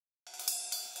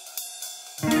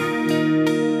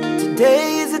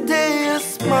Today is a day of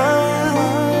smile,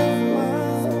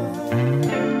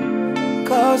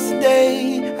 'cause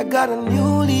today I got a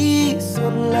new lease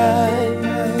on life.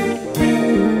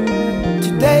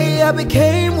 Today I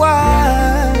became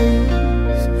wise,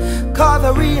 'cause I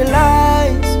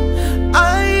realized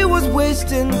I was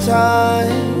wasting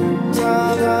time.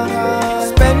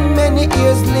 Spent many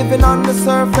years living on the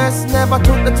surface, never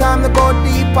took the time to go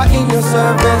deeper in your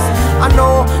service. I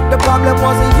know the problem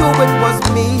wasn't you, it was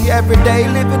me. Every day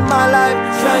living my life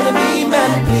trying to be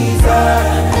man pleaser.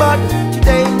 But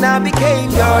today now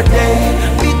became your day,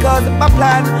 because my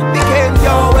plan became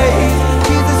your way.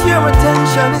 Jesus, your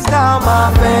attention is now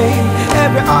my fame.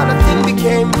 Every other thing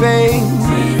became vain.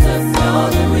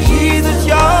 Jesus,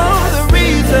 you're the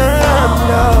reason.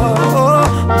 No,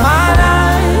 my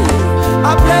life,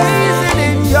 I place it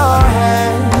in your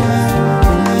hands.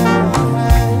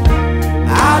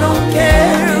 I don't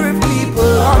care if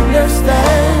people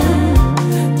understand.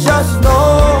 Just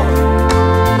know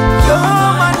you're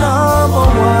my number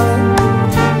one.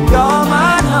 You're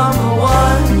my number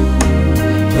one.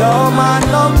 You're my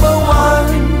number one.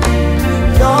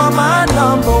 You're my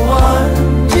number one.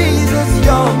 Jesus,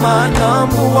 you're my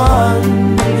number one.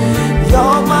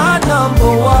 You're my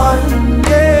number one.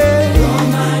 Yeah,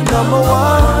 number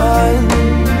one.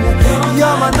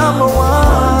 You're my number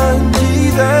one.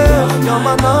 Jesus, you're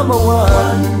my number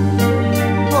one.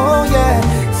 Oh yeah.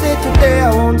 Say today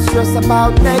I won't stress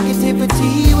about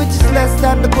negativity, which is less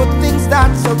than the good things that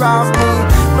surround me.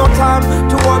 No time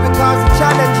to worry because the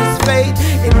challenge is fate.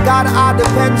 In God I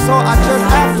depend, so I just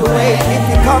have to wait. If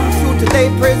He comes through today,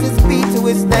 praises be to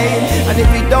His name. And if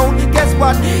He don't, guess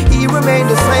what? He remains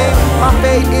the same. My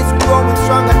faith is growing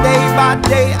stronger day by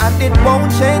day, and it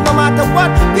won't change no matter what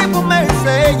people may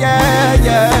say. Yeah,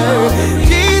 yeah.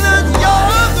 Jesus,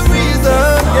 you're the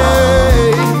reason. Yeah.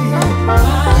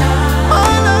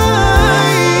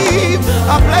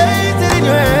 I place it in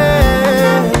your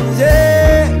hands,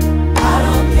 yeah.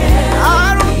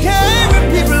 I don't care if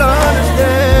people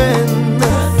understand.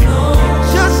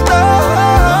 Just know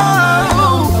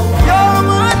you're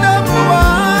my number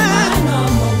one.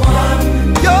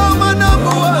 You're my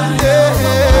number one,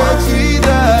 yeah,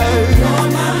 Jesus.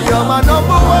 You're my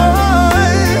number one.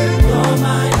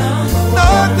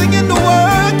 Nothing in the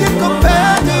world can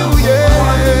compare to you,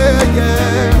 yeah, yeah.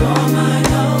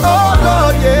 Oh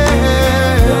Lord, yeah.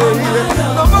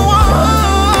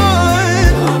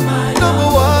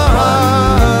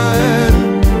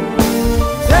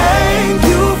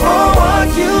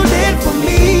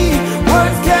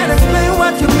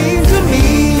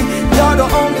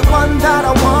 That I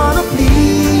wanna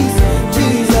please,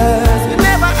 Jesus. You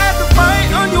never had to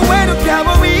fight on your way to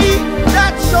Calvary.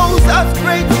 That shows us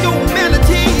great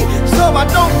humility. So I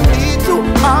don't need to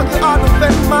argue or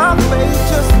defend my faith.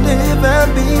 Just live and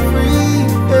be free.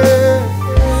 Yeah.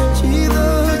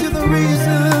 Jesus, you're the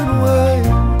reason why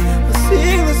I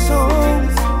sing the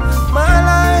songs. My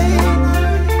life,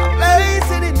 I place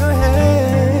it in your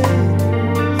hands.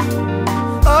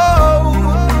 Oh,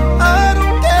 I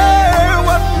don't care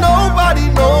what nobody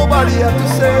have to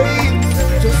say.